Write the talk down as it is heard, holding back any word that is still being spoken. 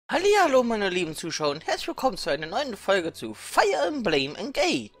Hallihallo meine lieben Zuschauer und herzlich willkommen zu einer neuen Folge zu Fire Emblem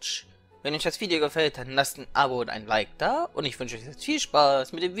Engage. Wenn euch das Video gefällt, dann lasst ein Abo und ein Like da und ich wünsche euch jetzt viel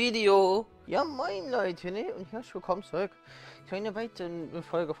Spaß mit dem Video. Ja moin Leute, ne? Und herzlich willkommen zurück zu einer weiteren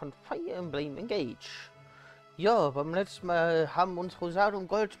Folge von Fire Emblem Engage. Ja, beim letzten Mal haben uns Rosado und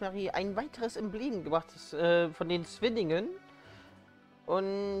Goldmary ein weiteres Emblem gemacht, das, von den Zwillingen.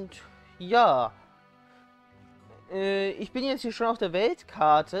 Und ja... ich bin jetzt hier schon auf der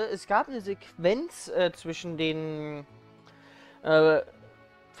Weltkarte. Es gab eine Sequenz zwischen den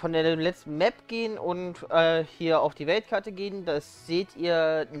von der letzten Map gehen und hier auf die Weltkarte gehen. Das seht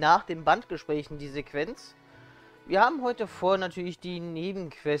ihr nach den Bandgesprächen, die Sequenz. Wir haben heute vor, natürlich die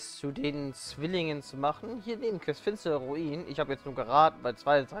Nebenquests zu den Zwillingen zu machen. Hier Nebenquest Finstere Ruin. Ich habe jetzt nur geraten, weil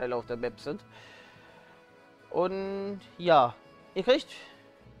zwei Teile auf der Map sind. Und ja, ihr kriegt,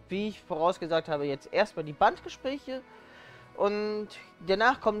 wie ich vorausgesagt habe, jetzt erstmal die Bandgespräche und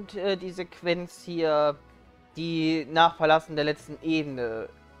danach kommt die Sequenz hier, die nach Verlassen der letzten Ebene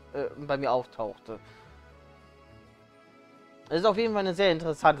bei mir auftauchte. Es ist auf jeden Fall eine sehr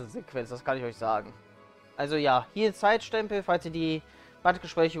interessante Sequenz, das kann ich euch sagen. Also ja, hier Zeitstempel, falls ihr die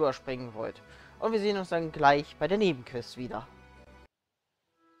Bandgespräche überspringen wollt. Und wir sehen uns dann gleich bei der Nebenquest wieder.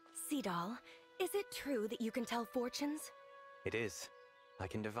 Seedal, is it true that you can tell fortunes? It is. I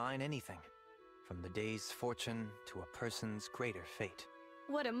can divine anything, from the day's fortune to a person's greater fate.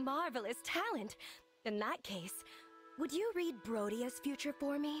 What a marvelous talent! In that case, would you read Brodia's future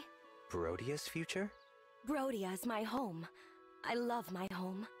for me? Brodia's future? Brodia is my home. I love my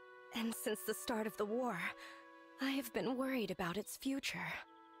home. And since the start of the war, I have been worried about its future.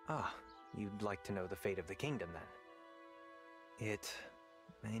 Ah, you'd like to know the fate of the kingdom then? It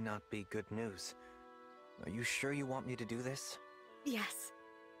may not be good news. Are you sure you want me to do this? Yes,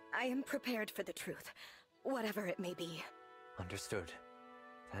 I am prepared for the truth, whatever it may be. Understood.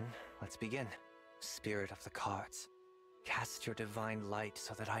 Then, let's begin. Spirit of the cards, cast your divine light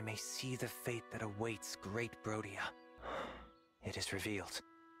so that I may see the fate that awaits great Brodia. It is revealed.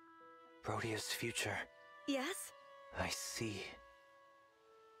 Brodia's future. Yes? I see...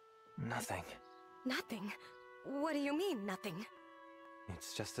 nothing. Nothing? What do you mean, nothing?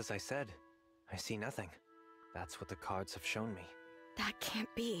 It's just as I said. I see nothing. That's what the cards have shown me. That can't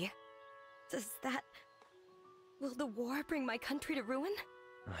be. Does that... Will the war bring my country to ruin?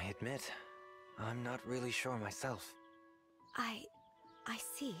 I admit, I'm not really sure myself. I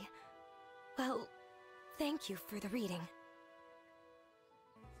see. Well, thank you for the reading.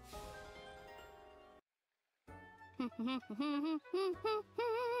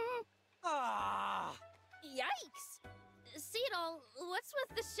 Ah! Yikes! Seedal, what's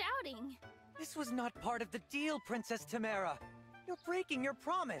with the shouting? This was not part of the deal, Princess Tamara. You're breaking your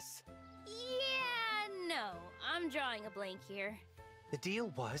promise. Yeah, no. I'm drawing a blank here. The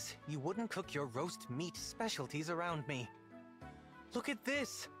deal was you wouldn't cook your roast meat specialties around me. Look at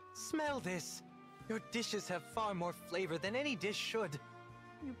this. Smell this. Your dishes have far more flavor than any dish should.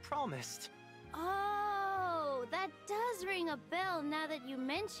 You promised. Oh, that does ring a bell now that you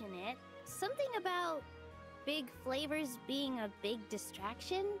mention it. Something about big flavors being a big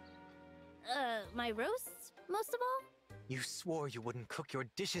distraction? My roasts, most of all? You swore you wouldn't cook your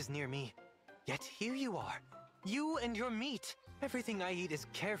dishes near me. Yet here you are. You and your meat. Everything I eat is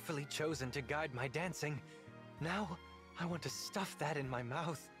carefully chosen to guide my dancing. Now, I want to stuff that in my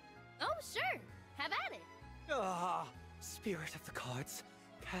mouth. Oh, sure. Have at it. Ah, Spirit of the cards.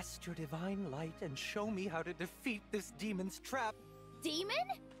 Cast your divine light and show me how to defeat this demon's trap. Demon?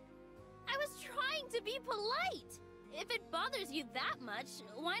 I was trying to be polite. If it bothers you that much,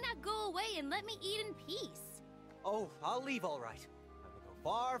 why not go away and let me eat in peace? Oh, I'll leave all right. I will go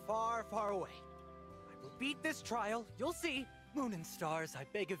far, far, far away. I will beat this trial, you'll see. Moon and stars, I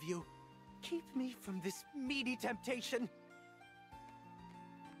beg of you. Keep me from this meaty temptation.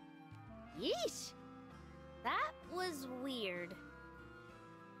 Yeesh. That was weird.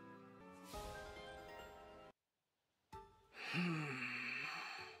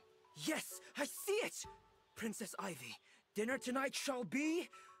 Yes, I see it! Princess Ivy, dinner tonight shall be...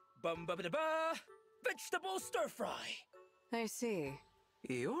 bum-ba-ba-da-ba... vegetable stir-fry! I see.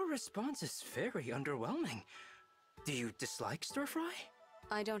 Your response is very underwhelming. Do you dislike stir-fry?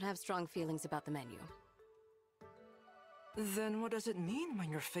 I don't have strong feelings about the menu. Then what does it mean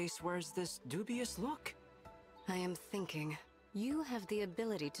when your face wears this dubious look? I am thinking. You have the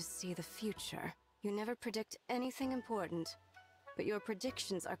ability to see the future. You never predict anything important. But your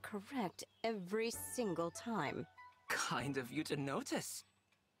predictions are correct every single time. Kind of you to notice.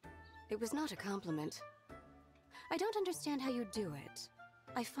 It was not a compliment. I don't understand how you do it.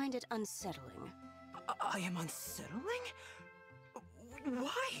 I find it unsettling. I am unsettling?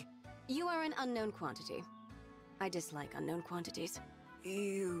 Why? You are an unknown quantity. I dislike unknown quantities.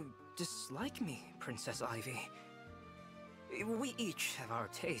 You dislike me, Princess Ivy. We each have our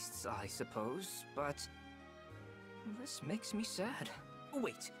tastes, I suppose, but this makes me sad.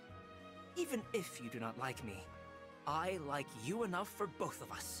 Wait, even if you do not like me, I like you enough for both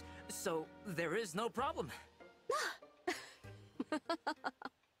of us, so there is no problem.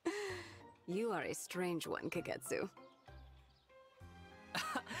 You are a strange one, Kagetsu.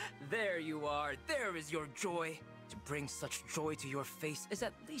 There you are. There is your joy. To bring such joy to your face is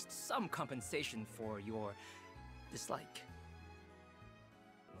at least some compensation for your dislike.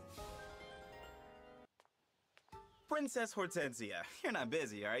 Princess Hortensia, you're not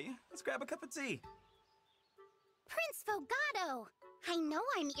busy, are you? Let's grab a cup of tea. Prince Fogado! I know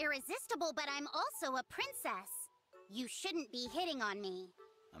I'm irresistible, but I'm also a princess. You shouldn't be hitting on me.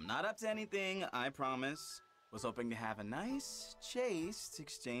 I'm not up to anything, I promise. Was hoping to have a nice, chaste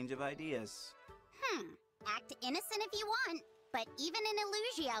exchange of ideas. Act innocent if you want, but even in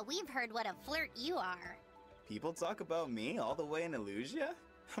Illusia, we've heard what a flirt you are. People talk about me all the way in Illusia?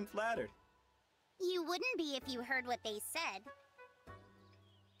 I'm flattered. You wouldn't be if you heard what they said.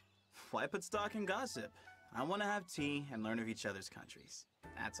 Why put stock in gossip? I want to have tea and learn of each other's countries.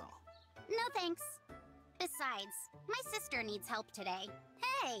 That's all. No thanks. Besides, my sister needs help today.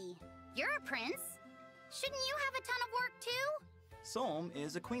 Hey, you're a prince. Shouldn't you have a ton of work too? Solm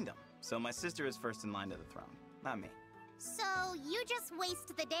is a queendom, so my sister is first in line to the throne, not me. So you just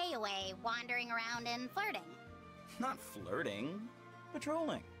waste the day away wandering around and flirting. Not flirting,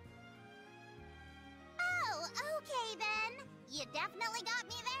 patrolling. Oh, okay then. You definitely got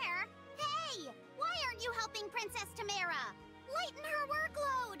me there. Hey, why aren't you helping Princess Tamara? Lighten her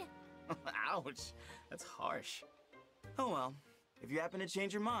workload. Ouch, that's harsh. Oh well, if you happen to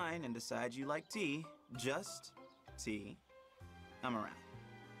change your mind and decide you like tea, just tea, I'm around.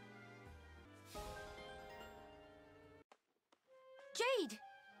 Jade!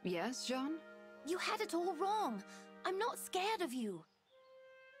 Yes, Jean? You had it all wrong. I'm not scared of you.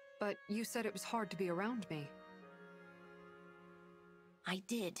 But you said it was hard to be around me. I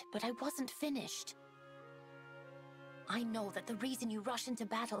did, but I wasn't finished. I know that the reason you rush into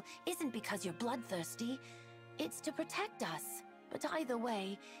battle isn't because you're bloodthirsty. It's to protect us. But either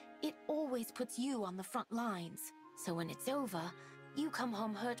way, it always puts you on the front lines. So when it's over, you come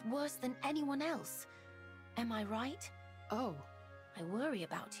home hurt worse than anyone else. Am I right? Oh. I worry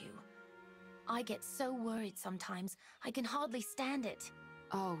about you. I get so worried sometimes, I can hardly stand it.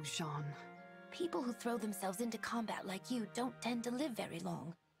 Oh, Jean. People who throw themselves into combat like you don't tend to live very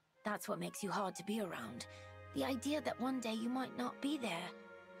long. That's what makes you hard to be around. The idea that one day you might not be there.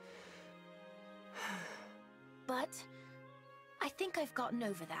 But I think I've gotten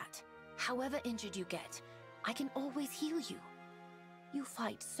over that. However injured you get, I can always heal you. You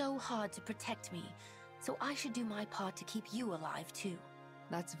fight so hard to protect me, so I should do my part to keep you alive too.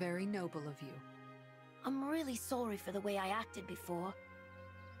 That's very noble of you. I'm really sorry for the way I acted before.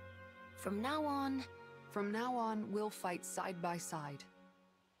 From now on, we'll fight side by side.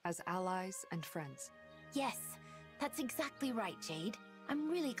 As allies and friends. Yes, that's exactly right, Jade.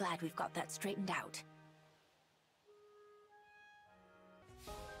 I'm really glad we've got that straightened out.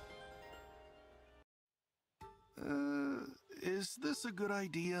 Is this a good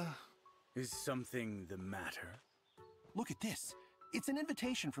idea? Is something the matter? Look at this. It's an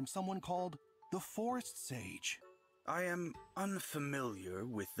invitation from someone called the Forest Sage. I am unfamiliar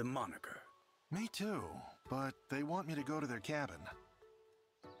with the moniker. Me too, but they want me to go to their cabin.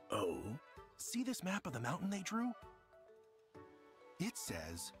 Oh? See this map of the mountain they drew? It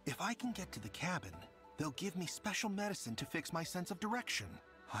says if I can get to the cabin, they'll give me special medicine to fix my sense of direction.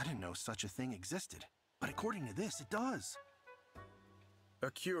 I didn't know such a thing existed, but according to this, it does. A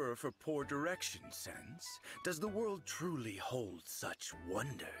cure for poor direction sense? Does the world truly hold such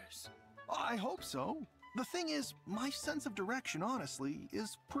wonders? I hope so. The thing is, my sense of direction, honestly,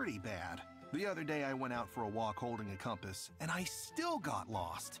 is pretty bad. The other day I went out for a walk holding a compass, and I still got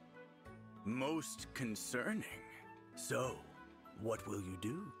lost. Most concerning. So, what will you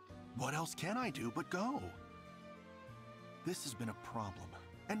do? What else can I do but go? This has been a problem,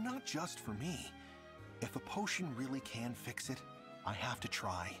 and not just for me. If a potion really can fix it, I have to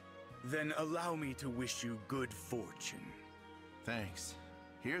try. Then allow me to wish you good fortune. Thanks.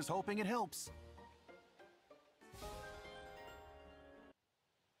 Here's hoping it helps.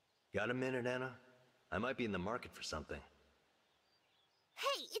 Got a minute, Anna? I might be in the market for something.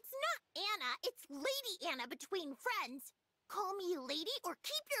 Hey, it's not Anna, it's Lady Anna between friends. Call me lady or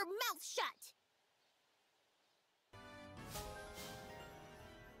keep your mouth shut.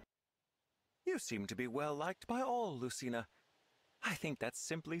 You seem to be well liked by all, Lucina. I think that's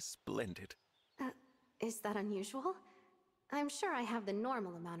simply splendid. Is that unusual? I'm sure I have the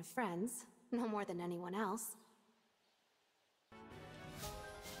normal amount of friends, no more than anyone else.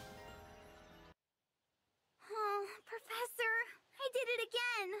 Oh, Professor, I did it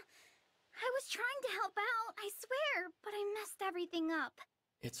again. I was trying to help out, I swear, but I messed everything up.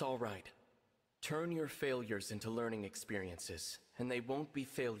 It's all right. Turn your failures into learning experiences, and they won't be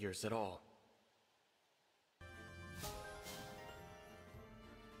failures at all.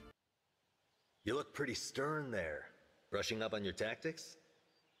 You look pretty stern there. Brushing up on your tactics?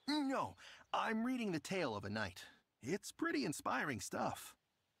 No, I'm reading the tale of a knight. It's pretty inspiring stuff.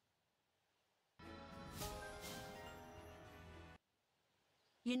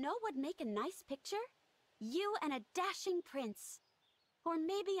 You know what'd make a nice picture? You and a dashing prince. Or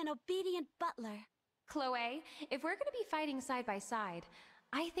maybe an obedient butler. Chloe, if we're gonna be fighting side by side,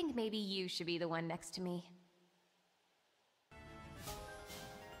 I think maybe you should be the one next to me.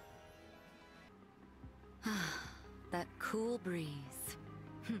 That cool breeze.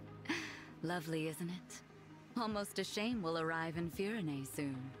 Lovely, isn't it? Almost a shame we'll arrive in Firene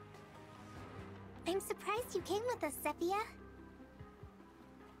soon. I'm surprised you came with us, Zephyr.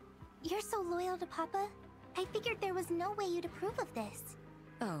 You're so loyal to Papa. I figured there was no way you'd approve of this.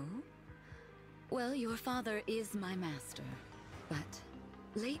 Oh? Well, your father is my master, but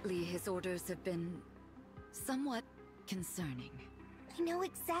lately his orders have been somewhat concerning. I know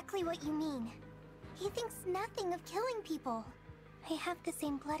exactly what you mean. He thinks nothing of killing people. I have the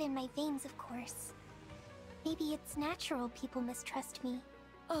same blood in my veins, of course. Maybe it's natural people mistrust me.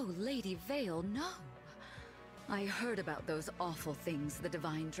 Oh, Lady Vale, no. I heard about those awful things the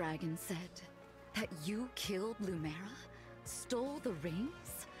Divine Dragon said. That you killed Lumera? Stole the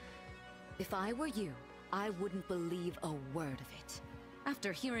rings? If I were you, I wouldn't believe a word of it.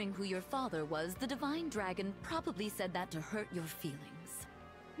 After hearing who your father was, the Divine Dragon probably said that to hurt your feelings.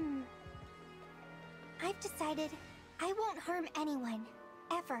 I've decided I won't harm anyone,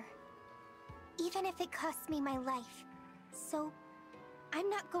 ever. Even if it costs me my life. So, I'm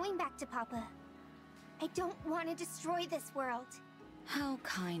not going back to Papa. I don't want to destroy this world. How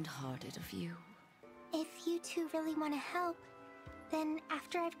kind-hearted of you. If you two really want to help, then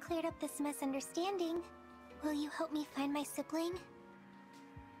after I've cleared up this misunderstanding, will you help me find my sibling?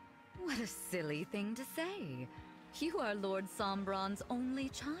 What a silly thing to say. You are Lord Sombron's only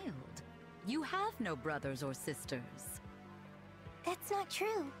child. You have no brothers or sisters. That's not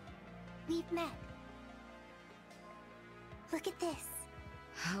true. We've met. Look at this.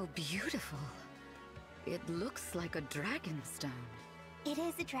 How beautiful. It looks like a dragonstone. It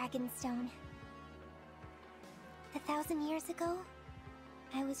is a dragonstone. 1,000 years ago,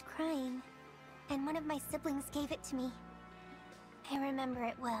 I was crying, and one of my siblings gave it to me. I remember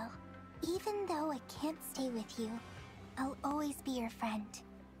it well. Even though I can't stay with you, I'll always be your friend.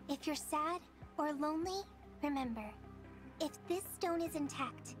 If you're sad or lonely, remember, if this stone is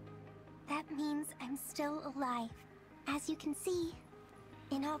intact, that means I'm still alive. As you can see,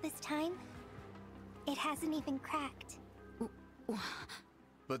 in all this time, it hasn't even cracked.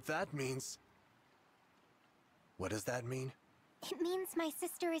 But that means... What does that mean? It means my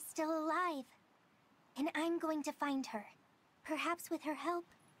sister is still alive. And I'm going to find her. Perhaps with her help,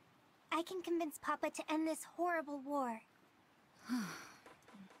 I can convince Papa to end this horrible war.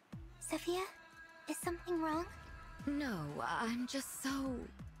 Sophia, is something wrong? No, I'm just so...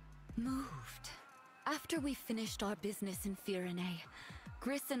 moved. After we finished our business in Firene,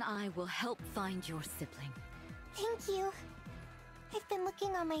 Gris and I will help find your sibling. Thank you. I've been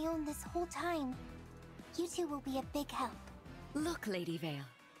looking on my own this whole time. You two will be a big help. Look, Lady Vale.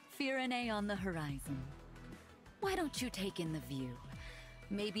 Firene on the horizon. Why don't you take in the view?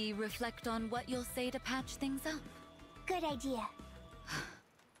 Maybe reflect on what you'll say to patch things up. Good idea.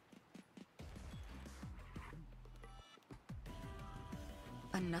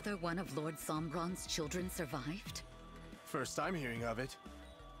 Another one of Lord Sombron's children survived? First I'm hearing of it.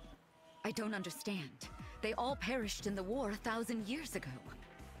 I don't understand. They all perished in the war 1,000 years ago.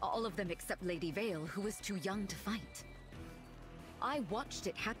 All of them except Lady Vale, who was too young to fight. I watched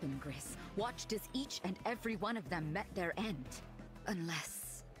it happen, Gris. Watched as each and every one of them met their end.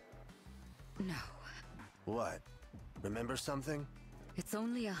 Unless... no. What? Remember something? It's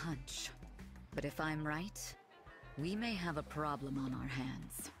only a hunch. But if I'm right, we may have a problem on our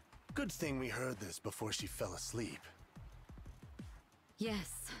hands. Good thing we heard this before she fell asleep.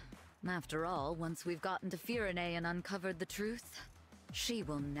 Yes. After all, once we've gotten to Firene and uncovered the truth, she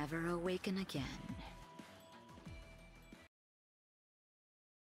will never awaken again.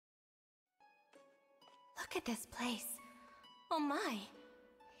 Look at this place. Oh my.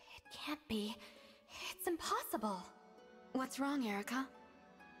 It can't be. It's impossible. What's wrong, Eirika?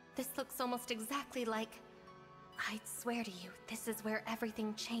 This looks almost exactly like... I'd swear to you, this is where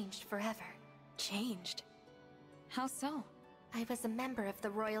everything changed forever. Changed? How so? I was a member of the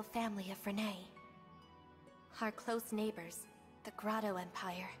royal family of Renee. Our close neighbors, the Grotto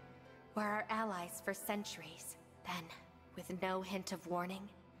Empire, were our allies for centuries. Then, with no hint of warning,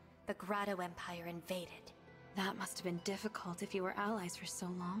 the Grotto Empire invaded. That must have been difficult if you were allies for so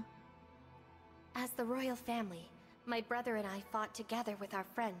long. As the royal family, my brother and I fought together with our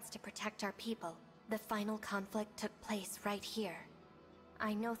friends to protect our people. The final conflict took place right here.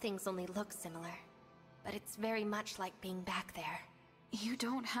 I know things only look similar, but it's very much like being back there. You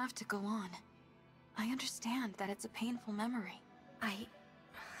don't have to go on. I understand that it's a painful memory. I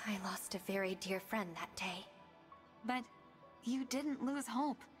lost a very dear friend that day. But you didn't lose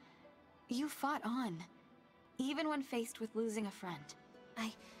hope. You fought on, even when faced with losing a friend.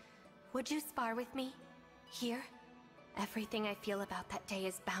 Would you spar with me? Here? Everything I feel about that day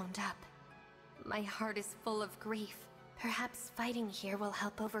is bound up. My heart is full of grief. Perhaps fighting here will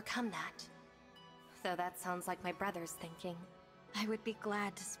help overcome that. Though that sounds like my brother's thinking. I would be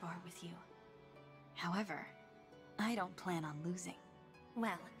glad to spar with you. However, I don't plan on losing.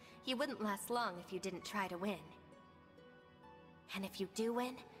 Well, you wouldn't last long if you didn't try to win. And if you do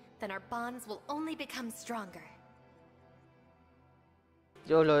win, then our bonds will only become stronger.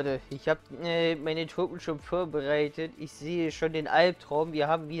 So Leute, ich habe meine Truppen schon vorbereitet. Ich sehe schon den Albtraum. Wir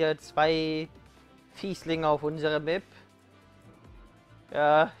haben wieder 2 Fieslinge auf unserer Map.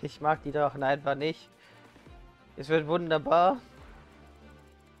 Ja, ich mag die Drachen einfach nicht. Es wird wunderbar.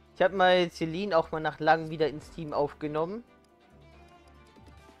 Ich habe mal Celine auch mal nach langem wieder ins Team aufgenommen.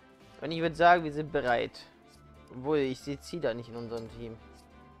 Und ich würde sagen, wir sind bereit. Obwohl, ich sehe sie da nicht in unserem Team.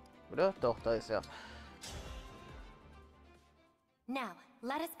 Oder? Doch, da ist er. Now,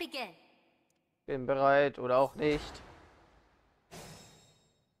 let us begin. Bin bereit oder auch nicht.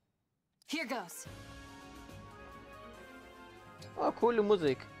 Here goes. Oh, coole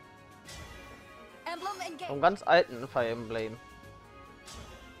Musik. Emblem Engage. Vom ganz alten Fire Emblem.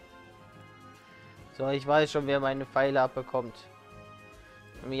 So, ich weiß schon, wer meine Pfeile abbekommt.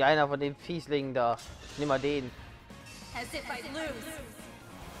 Nämlich einer von den Fieslingen da. Nimm mal den. As if I lose.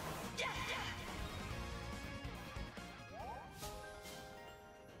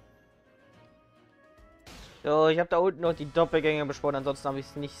 So, ich habe da unten noch die Doppelgänger besprochen, ansonsten habe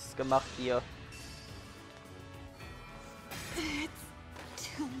ich nichts gemacht hier.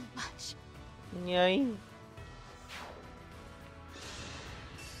 It's too much. Nein.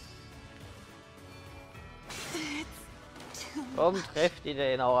 Warum trefft ihr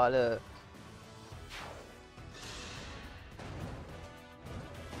denn auch alle?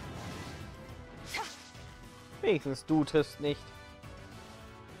 Wenigstens du triffst nicht.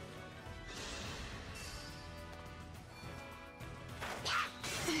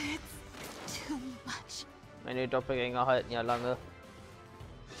 Meine Doppelgänger halten ja lange.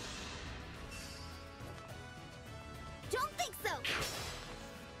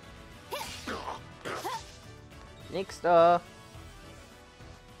 Nix da.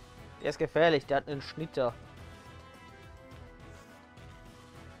 Der ist gefährlich, der hat einen Schnitter.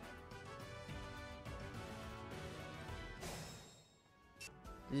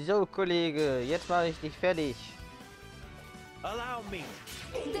 So, Kollege, jetzt mache ich dich fertig. Allow me.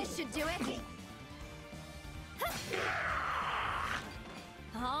 This should do it.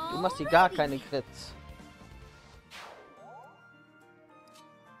 Du machst hier gar keine Crits.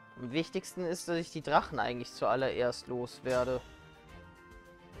 Am wichtigsten ist, dass ich die Drachen eigentlich zuallererst loswerde.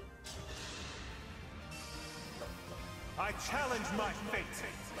 I challenge my fate.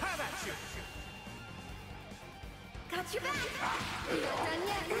 Have at you. Got your back. Not done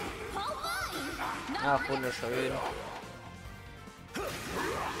yet. Hold on. Ach, wunderschön.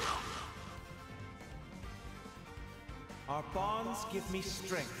 Our bonds give me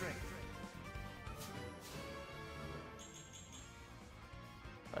strength.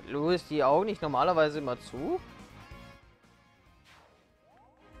 Louis, die Augen nicht normalerweise immer zu?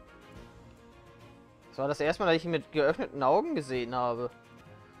 Das war das erste Mal, dass ich ihn mit geöffneten Augen gesehen habe.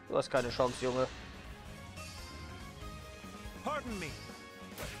 Du hast keine Chance, Junge. Pardon me.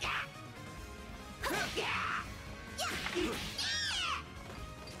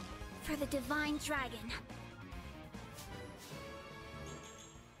 For the divine dragon.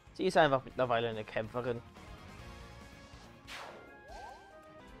 Sie ist einfach mittlerweile eine Kämpferin.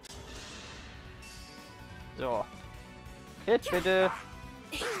 So. Hit bitte.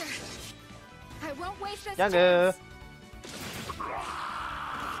 Danke.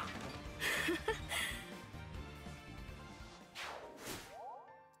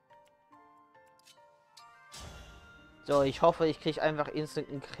 So, ich hoffe, ich kriege einfach instant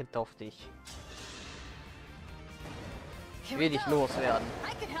einen Crit auf dich. Ich will dich loswerden.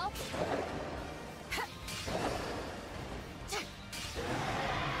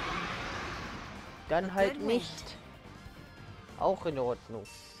 Dann halt nicht. Auch in Ordnung.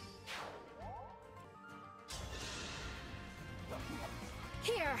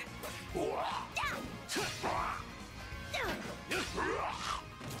 Here.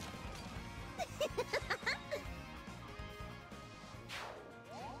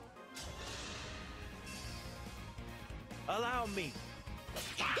 Allow me.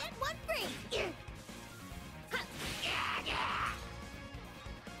 Get one free.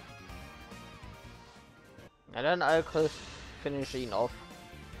 Na dann, Alchris, finish ihn auf.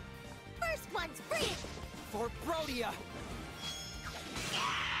 First one's free. For Brodia!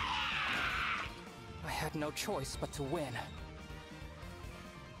 I had no choice but to win.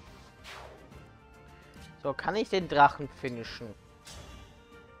 So, kann ich den Drachen finishen?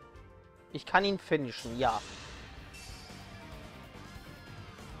 Ich kann ihn finishen, ja.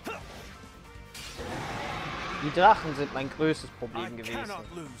 Die Drachen sind mein größtes Problem gewesen.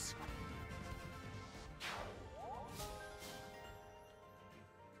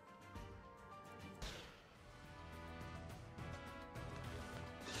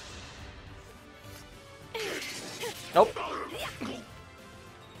 Nope.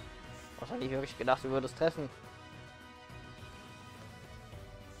 Was hatte ich wirklich gedacht, du würdest treffen?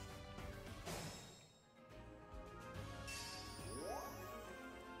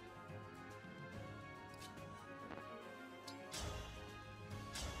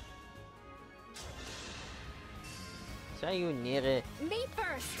 Sayonara. Me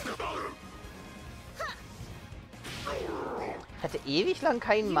first. Ich hatte ewig lang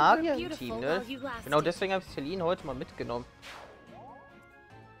keinen Magier im Team, ne? Genau deswegen habe ich Celine heute mal mitgenommen.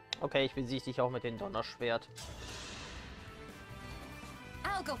 Okay, ich besiege dich auch mit dem Donnerschwert.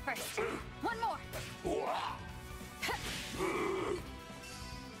 I'll go first. One more.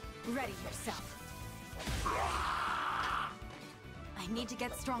 Ready yourself. I need to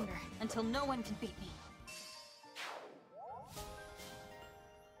get stronger until no one can beat me.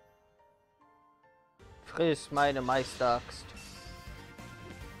 Friss meine Meisteraxt.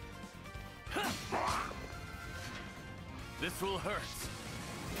 This will hurt.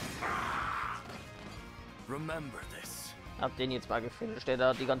 Remember this. Hab den jetzt mal gefinisht, der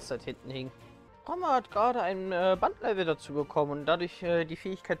da die ganze Zeit hinten hing. Rama hat gerade ein Bandlevel dazu bekommen und dadurch die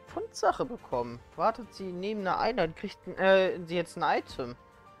Fähigkeit Pfundsache bekommen. Wartet sie neben einer Einheit, kriegt sie jetzt ein Item.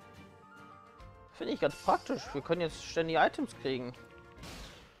 Finde ich ganz praktisch. Wir können jetzt ständig Items kriegen.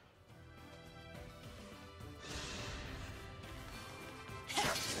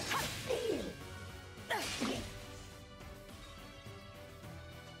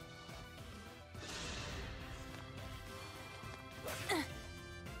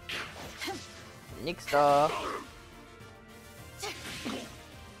 Nix da.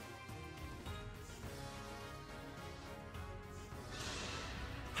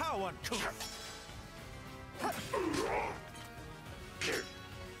 How uncouth.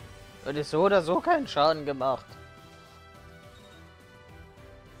 Das ist so oder so keinen Schaden gemacht.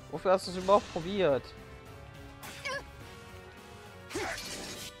 Wofür hast du es überhaupt probiert?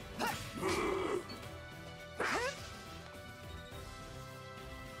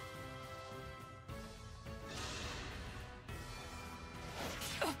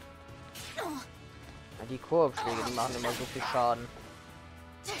 Die Korbschläge, die machen immer so viel Schaden.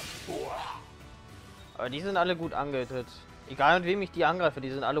 Aber die sind alle gut angehittet. Egal mit wem ich die angreife, die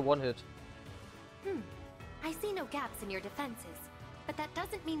sind alle One-Hit. I see no gaps in your defenses, but that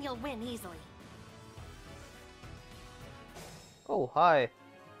doesn't mean you'll win easily. Oh, hi.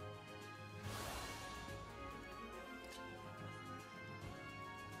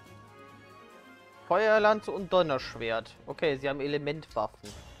 Feuerlanze und Donnerschwert. Okay, sie haben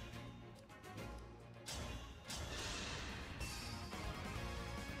Elementwaffen.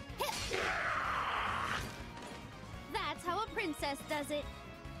 That's how a princess does it.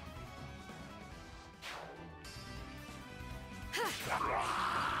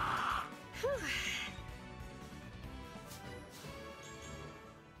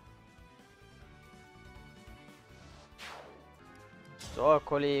 So,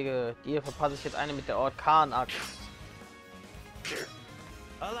 Kollege, dir verpasse ich jetzt eine mit der Orkan-Axt.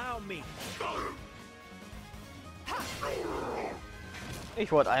 Allow me.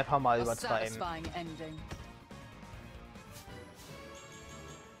 Ich wollte einfach mal übertreiben.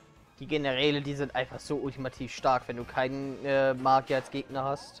 Die Generäle, die sind einfach so ultimativ stark, wenn du keinen Magier als Gegner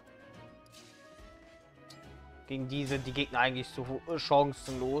hast. Gegen die sind die Gegner eigentlich so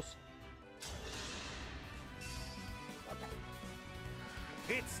chancenlos.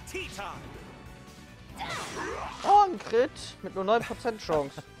 Oh, ein Crit mit nur 9%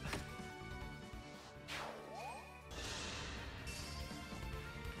 Chance.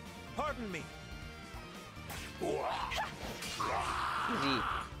 Pardon me. Easy.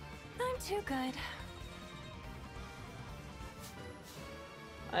 I'm too good.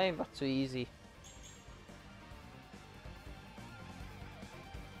 Einfach zu easy.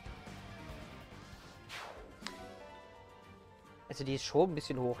 Also die ist schon ein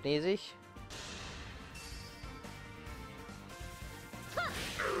bisschen hochnäsig.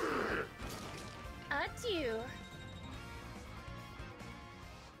 Adieu.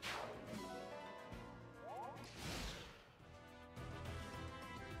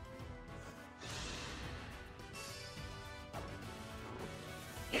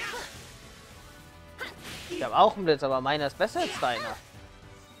 Ich habe auch einen Blitz, aber meiner ist besser als deiner.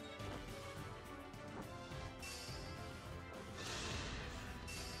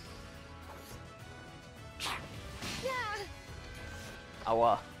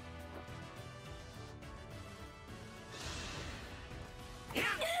 Aua.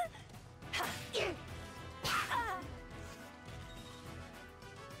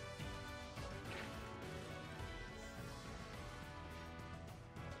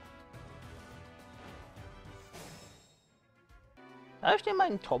 Darf ich dir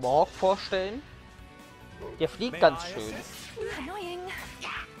meinen Tomahawk vorstellen? Der fliegt ganz schön.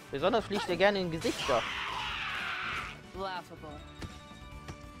 Besonders fliegt er gerne in Gesichter. Laughable.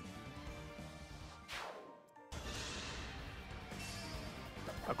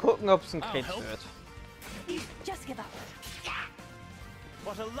 Mal gucken, ob es ein Crit wird. Just give up.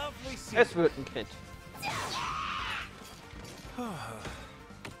 Es wird ein Crit.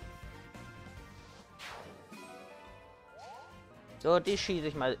 So, die schieße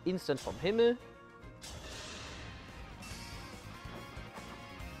ich mal instant vom Himmel.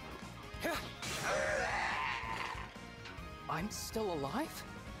 I'm still alive?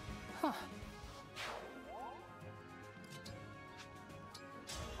 Huh.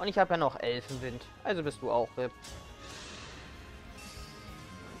 Und ich habe ja noch Elfenwind. Also bist du auch RIP.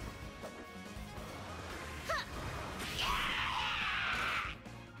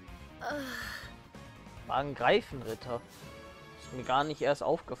 War ein Greifenritter. Ist mir gar nicht erst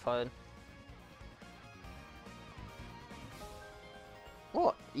aufgefallen.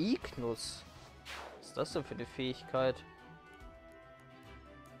 Oh, Ignuss. Was ist das denn für eine Fähigkeit?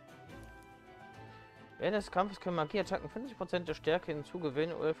 Während des Kampfes können Magieattacken 50% der Stärke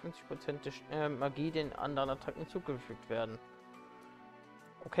hinzugewinnen oder 50% der Magie den anderen Attacken hinzugefügt werden.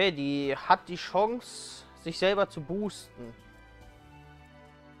 Okay, die hat die Chance, sich selber zu boosten.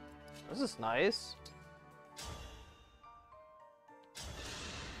 Das ist nice.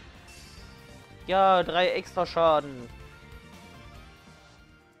 Ja, 3 extra Schaden.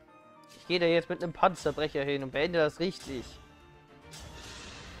 Ich gehe da jetzt mit einem Panzerbrecher hin und beende das richtig.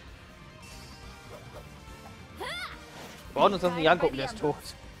 Wir brauchen uns das nicht angucken, der ist tot.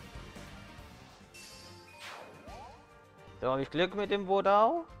 So, habe ich Glück mit dem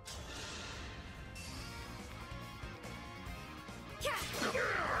Wodao.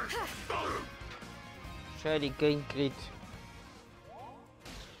 Shady Game Grid.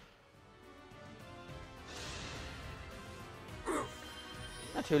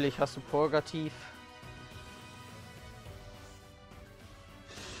 Natürlich hast du Purgativ.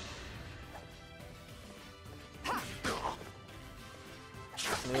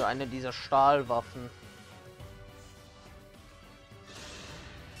 Nö, eine dieser Stahlwaffen.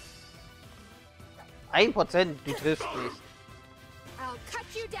 Ein Prozent, du triffst mich. I'll cut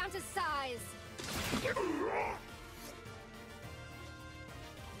you down to size.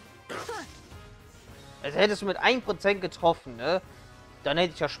 Also hättest du mit 1% getroffen, ne? Dann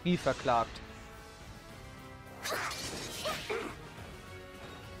hätte ich das Spiel verklagt.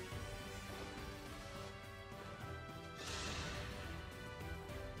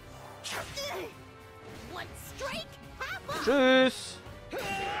 Tschüss.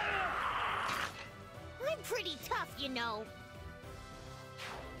 I'm pretty tough, you know.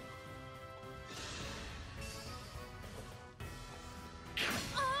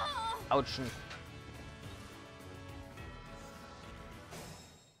 Autschen.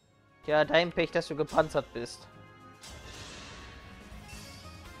 Ja, dein Pech, dass du gepanzert bist.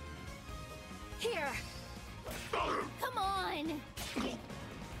 Here. Come on.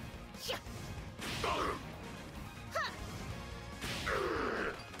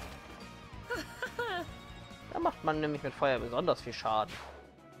 Da macht man nämlich mit Feuer besonders viel Schaden.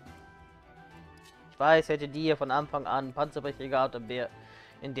 Ich weiß, hätte die hier von Anfang an Panzerbrecher gehabt, dann wäre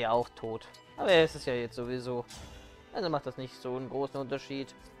in der auch tot. Aber er ist es ja jetzt sowieso. Also macht das nicht so einen großen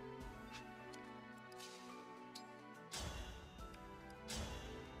Unterschied.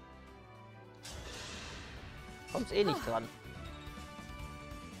 Kommt's eh nicht dran.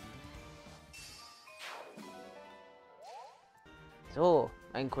 So,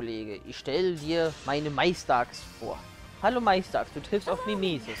 mein Kollege, ich stelle dir meine Meistags vor. Hallo Meistags, du triffst auf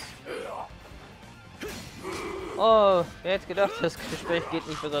Mimesis. Oh, wer hätte gedacht, das Gespräch geht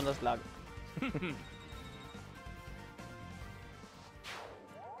nicht besonders lang.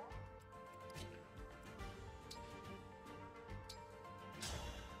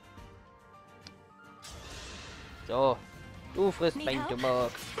 So, du frisst mein Dummer.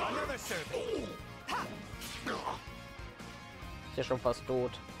 Ist ja schon fast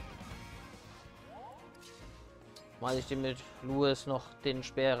tot. Mal ich den mit Louis noch den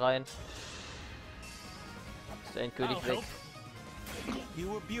Speer rein. Ist der endgültig weg.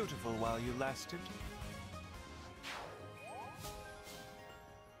 You were beautiful while you lasted.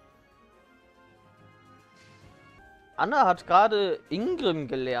 Anna hat gerade Ingram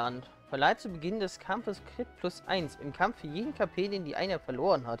gelernt. Verleiht zu Beginn des Kampfes Crit +1. Im Kampf für jeden KP, den die einer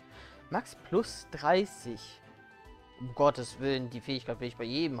verloren hat. Max +30. Um Gottes Willen, die Fähigkeit will ich bei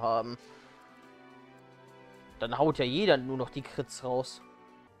jedem haben. Dann haut ja jeder nur noch die Crits raus.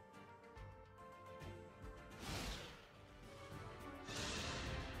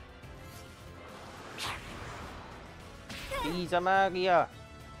 Dieser Magier.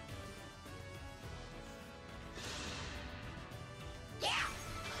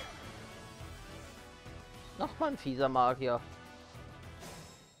 Nochmal ein fieser Magier.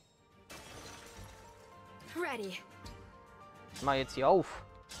 Ready. Mach jetzt hier auf.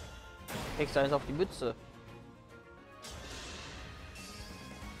 Kriegst eins auf die Mütze.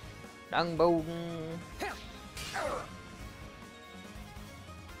 Langbogen.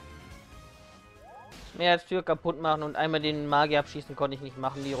 Mehr als Tür kaputt machen und einmal den Magier abschießen konnte ich nicht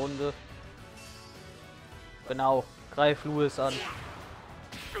machen, die Runde. Genau. Greif Louis an.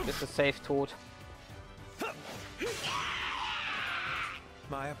 Bist du safe tot.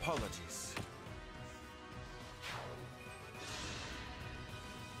 My apologies.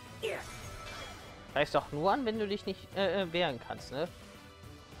 Greifst doch nur an, wenn du dich nicht wehren kannst, ne?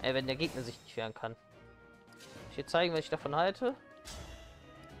 Wenn der Gegner sich nicht wehren kann. Ich will zeigen, was ich davon halte.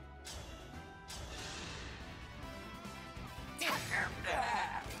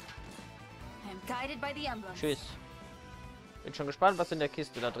 Tschüss. Bin schon gespannt, was in der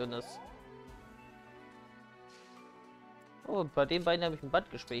Kiste da drin ist. Oh, bei den beiden habe ich ein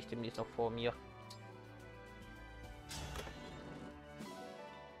Bandgespräch demnächst noch vor mir.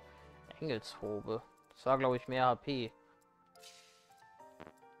 Engelshobe. Das war, glaube ich, mehr HP.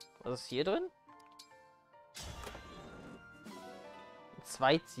 Was ist hier drin? Ein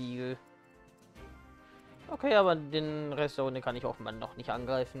Zweiziegel. Okay, aber den Rest der Runde kann ich offenbar noch nicht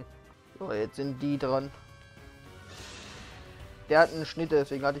angreifen. So, jetzt sind die dran. Der hat einen Schnitt,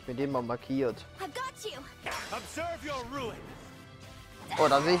 deswegen hatte ich mir den mal markiert. Oh,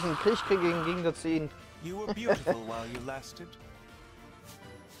 da sehe ich einen Krieg gegen das Ziehen.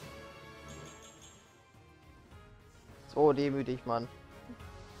 So demütig, Mann.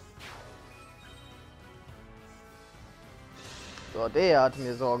 So, der hat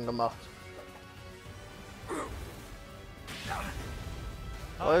mir Sorgen gemacht.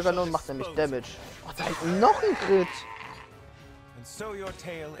 Olganon macht nämlich Damage. Oh, da ist noch ein Crit. And so your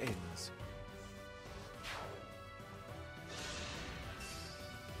tale ends.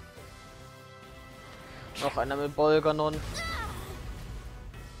 Noch einer mit Bolganon.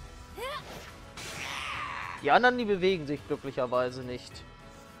 Die anderen, die bewegen sich glücklicherweise nicht.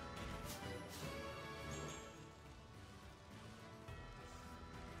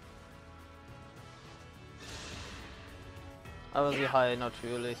 Aber sie heilen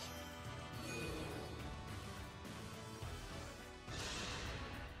natürlich.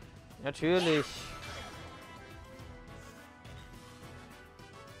 Natürlich.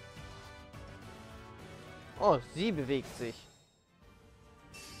 Oh, sie bewegt sich.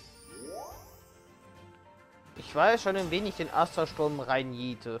 Ich weiß schon, in wen ich den Astersturm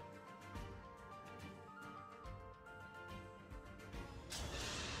reinjiete.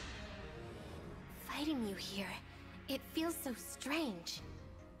 Fighting you here, it feels so strange.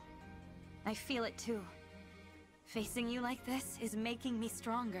 I feel it too. Facing you like this is making me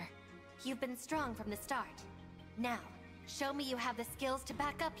stronger. You've been strong from the start. Now, show me you have the skills to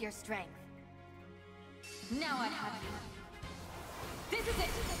back up your strength. Now I have you. This is it!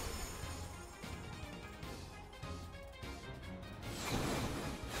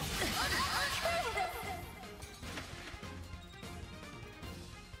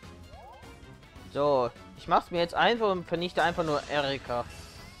 So, Ich mach's mir jetzt einfach und vernichte einfach nur Eirika.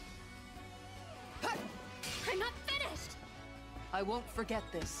 I'm not finished. I won't forget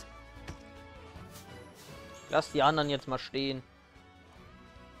this. Lass die anderen jetzt mal stehen.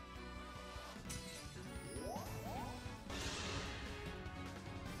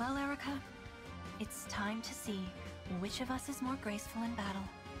 Well, Eirika, it's time to see which of us is more graceful in battle.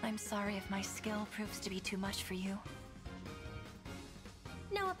 I'm sorry if my skill proves to be too much for you.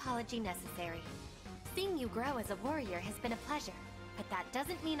 No apology necessary. Seeing you grow as a warrior has been a pleasure, but that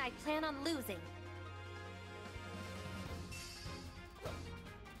doesn't mean I plan on losing.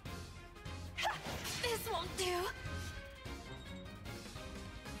 This won't do.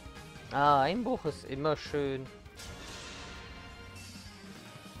 Ah, Einbruch ist immer schön.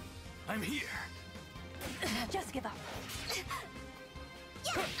 I'm here. Just give up.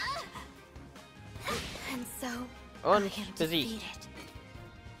 And so, Und I am besiegt. defeated.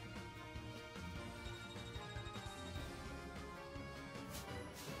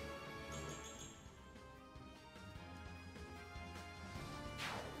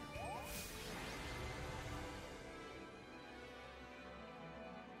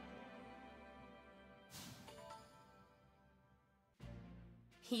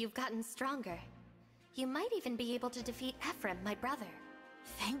 You've gotten stronger. You might even be able to defeat Ephraim, my brother.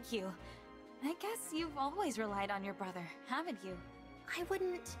 Thank you. I guess you've always relied on your brother, haven't you? I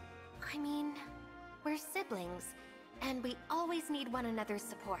wouldn't... I mean, we're siblings, and we always need one another's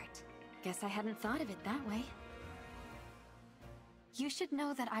support. Guess I hadn't thought of it that way. You should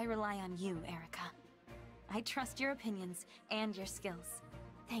know that I rely on you, Eirika. I trust your opinions and your skills.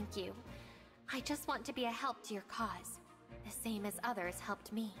 Thank you. I just want to be a help to your cause, the same as others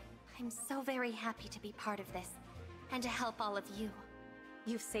helped me. I'm so very happy to be part of this, and to help all of you.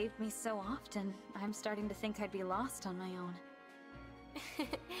 You've saved me so often, I'm starting to think I'd be lost on my own.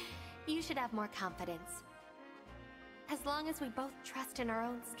 You should have more confidence. As long as we both trust in our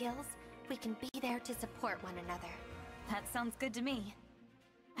own skills, we can be there to support one another. That sounds good to me.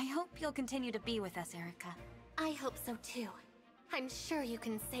 I hope you'll continue to be with us, Eirika. I hope so too. I'm sure you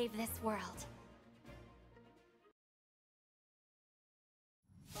can save this world.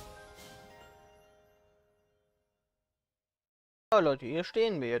 Ja, Leute, hier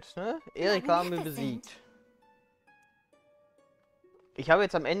stehen wir jetzt, ne? Eirika haben wir besiegt. Ich habe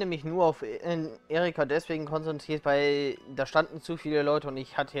jetzt am Ende mich nur auf Eirika deswegen konzentriert, weil da standen zu viele Leute und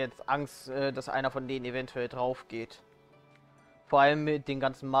ich hatte jetzt Angst, dass einer von denen eventuell drauf geht. Vor allem mit den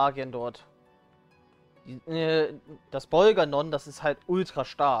ganzen Magiern dort. Das Bolganon, das ist halt ultra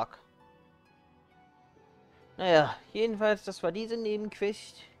stark. Naja, jedenfalls, das war diese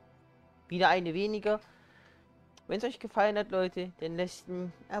Nebenquest. Wieder eine weniger. Wenn es euch gefallen hat, Leute, dann lasst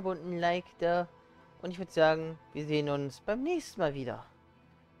ein Abo und ein Like da. Und ich würde sagen, wir sehen uns beim nächsten Mal wieder.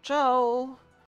 Ciao!